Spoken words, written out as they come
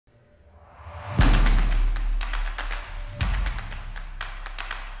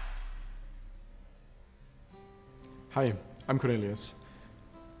Hi, I'm Cornelius.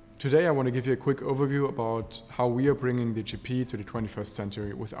 Today I want to give you a quick overview about how we are bringing the GP to the 21st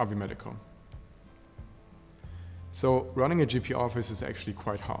century with RV Medical. So running a GP office is actually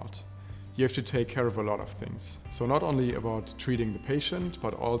quite hard. You have to take care of a lot of things. So not only about treating the patient,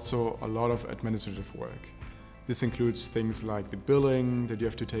 but also a lot of administrative work. This includes things like the billing that you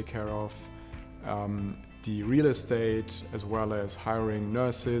have to take care of, the real estate, as well as hiring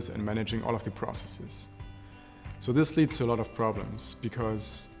nurses and managing all of the processes. So this leads to a lot of problems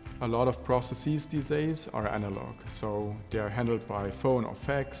because a lot of processes these days are analog. So they are handled by phone or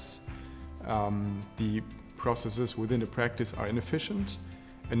fax. The processes within the practice are inefficient.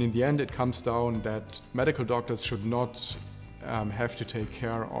 And in the end, it comes down that medical doctors should not have to take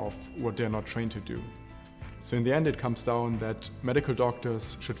care of what they're not trained to do. So in the end, it comes down that medical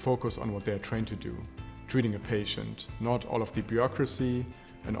doctors should focus on what they're trained to do, treating a patient, not all of the bureaucracy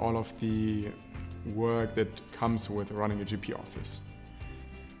and all of the work that comes with running a GP office.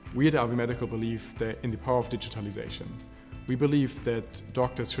 We at RV Medical believe in the power of digitalization. We believe that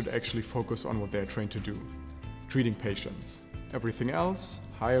doctors should actually focus on what they're trained to do, treating patients. Everything else,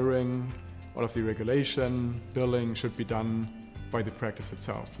 hiring, all of the regulation, billing should be done by the practice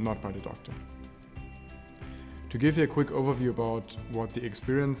itself, not by the doctor. To give you a quick overview about what the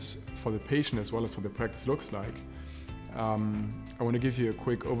experience for the patient as well as for the practice looks like, I want to give you a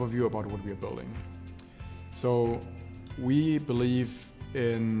quick overview about what we are building. So we believe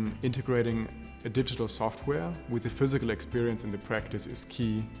in integrating a digital software with the physical experience in the practice is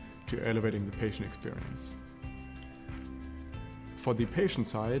key to elevating the patient experience. For the patient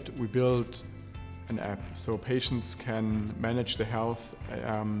side, we built an app so patients can manage their health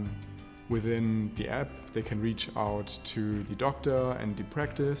within the app. They can reach out to the doctor and the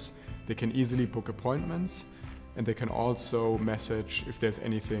practice. They can easily book appointments, and they can also message if there's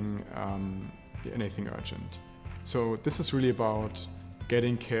anything urgent. So this is really about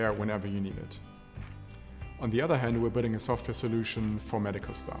getting care whenever you need it. On the other hand, we're building a software solution for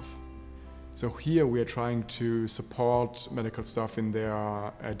medical staff. So here we are trying to support medical staff in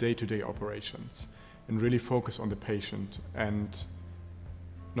their day-to-day operations and really focus on the patient and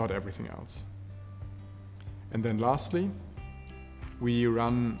not everything else. And then lastly, we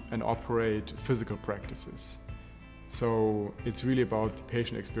run and operate physical practices. So it's really about the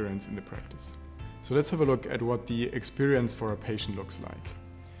patient experience in the practice. So let's have a look at what the experience for a patient looks like.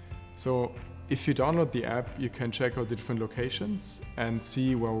 So if you download the app, you can check out the different locations and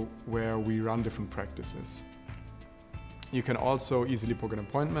see where we run different practices. You can also easily book an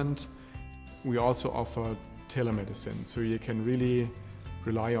appointment. We also offer telemedicine, so you can really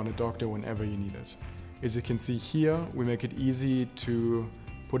rely on a doctor whenever you need it. As you can see here, we make it easy to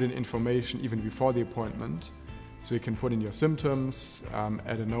put in information even before the appointment. So you can put in your symptoms,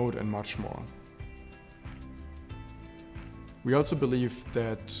 add a note, and much more. We also believe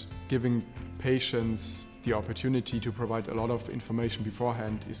that giving patients the opportunity to provide a lot of information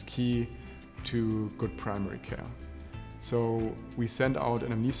beforehand is key to good primary care. So we send out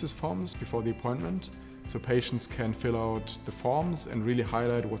anamnesis forms before the appointment, so patients can fill out the forms and really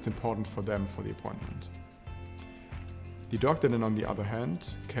highlight what's important for them for the appointment. The doctor then, on the other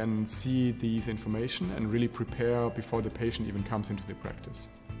hand, can see these information and really prepare before the patient even comes into the practice.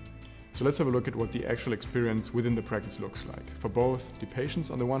 So let's have a look at what the actual experience within the practice looks like for both the patients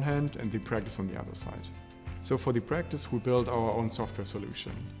on the one hand and the practice on the other side. So for the practice, we built our own software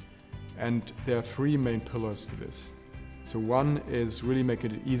solution. And there are three main pillars to this. So one is really make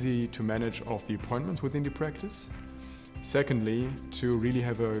it easy to manage all of the appointments within the practice. Secondly, to really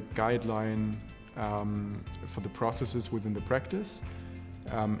have a guideline for the processes within the practice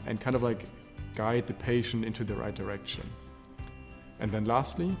and kind of like guide the patient into the right direction. And then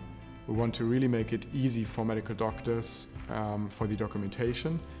lastly, we want to really make it easy for medical doctors for the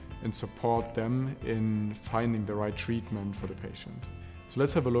documentation and support them in finding the right treatment for the patient. So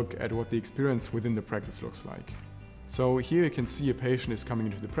let's have a look at what the experience within the practice looks like. So here you can see a patient is coming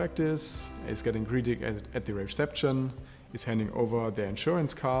into the practice, is getting greeted at the reception, is handing over their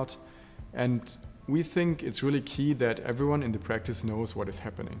insurance card, and we think it's really key that everyone in the practice knows what is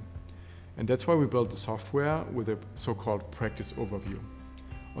happening. And that's why we built the software with a so-called practice overview.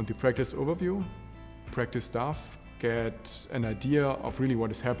 On the practice overview, practice staff get an idea of really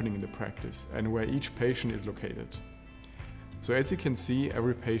what is happening in the practice and where each patient is located. So as you can see,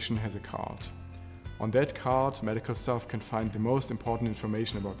 every patient has a card. On that card, medical staff can find the most important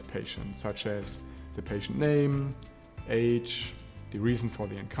information about the patient, such as the patient name, age, the reason for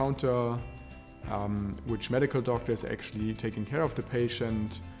the encounter, which medical doctor is actually taking care of the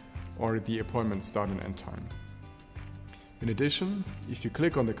patient, or the appointment start and end time. In addition, if you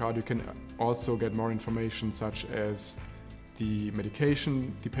click on the card, you can also get more information such as the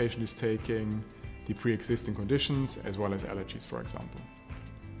medication the patient is taking, the pre-existing conditions, as well as allergies, for example.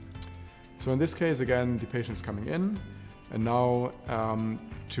 So in this case, again, the patient is coming in, and now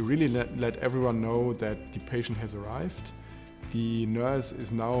to really let everyone know that the patient has arrived, the nurse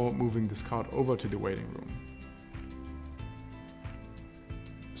is now moving this card over to the waiting room.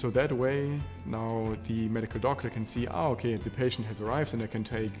 So that way, now the medical doctor can see, okay, the patient has arrived and I can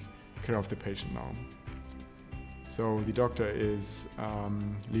take care of the patient now. So the doctor is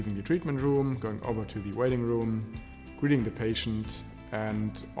leaving the treatment room, going over to the waiting room, greeting the patient,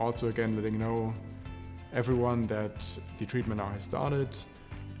 and also again letting know everyone that the treatment now has started,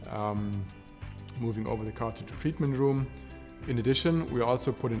 moving over the card to the treatment room. In addition, we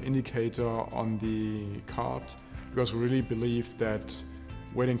also put an indicator on the card because we really believe that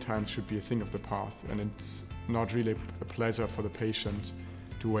waiting times should be a thing of the past, and it's not really a pleasure for the patient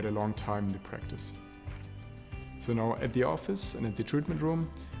to wait a long time in the practice. So now at the office and at the treatment room,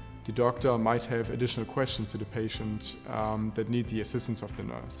 the doctor might have additional questions to the patient that need the assistance of the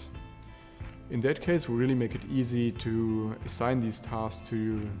nurse. In that case, we really make it easy to assign these tasks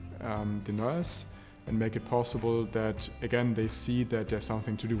to the nurse and make it possible that, again, they see that there's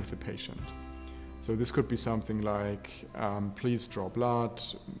something to do with the patient. So this could be something like, please draw blood,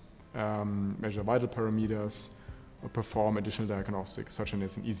 measure vital parameters, or perform additional diagnostics, such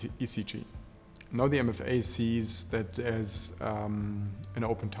as an ECG. Now the MFA sees that as an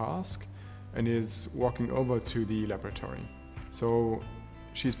open task and is walking over to the laboratory. So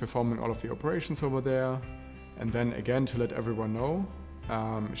she's performing all of the operations over there, and then again, to let everyone know,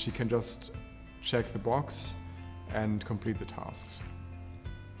 she can just check the box and complete the tasks.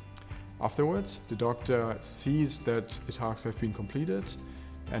 Afterwards, the doctor sees that the tasks have been completed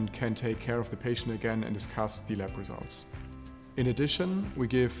and can take care of the patient again and discuss the lab results. In addition, we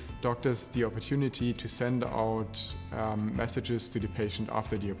give doctors the opportunity to send out messages to the patient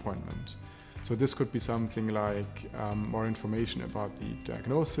after the appointment. So this could be something like more information about the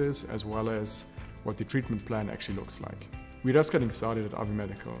diagnosis as well as what the treatment plan actually looks like. We're just getting started at RV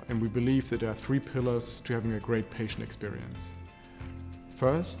Medical, and we believe that there are 3 pillars to having a great patient experience.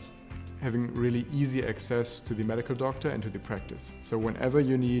 First, having really easy access to the medical doctor and to the practice. So whenever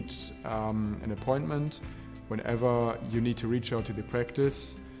you need an appointment, whenever you need to reach out to the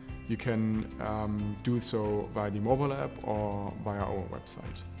practice, you can do so via the mobile app or via our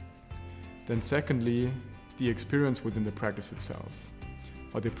website. Then secondly, the experience within the practice itself.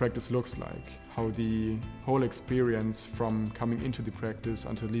 What the practice looks like, how the whole experience from coming into the practice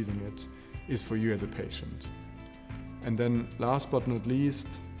until leaving it is for you as a patient. And then last but not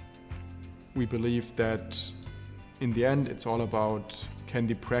least, we believe that in the end it's all about, can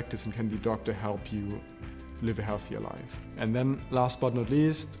the practice and can the doctor help you live a healthier life? And then last but not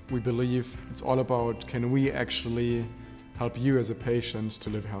least, we believe it's all about, can we actually help you as a patient to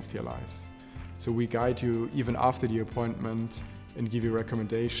live a healthier life? So we guide you even after the appointment and give you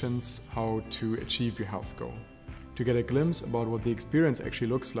recommendations how to achieve your health goal. To get a glimpse about what the experience actually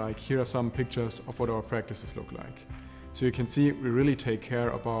looks like, here are some pictures of what our practices look like. So you can see we really take care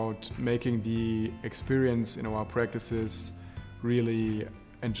about making the experience in our practices really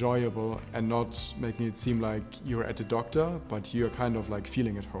enjoyable and not making it seem like you're at the doctor, but you're kind of like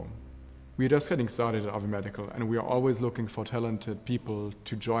feeling at home. We're just getting started at RV Medical, and we are always looking for talented people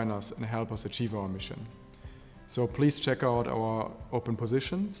to join us and help us achieve our mission. So please check out our open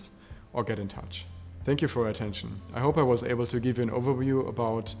positions or get in touch. Thank you for your attention. I hope I was able to give you an overview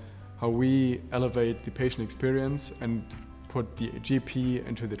about how we elevate the patient experience and put the GP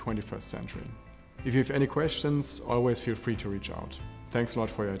into the 21st century. If you have any questions, always feel free to reach out. Thanks a lot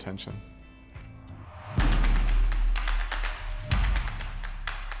for your attention.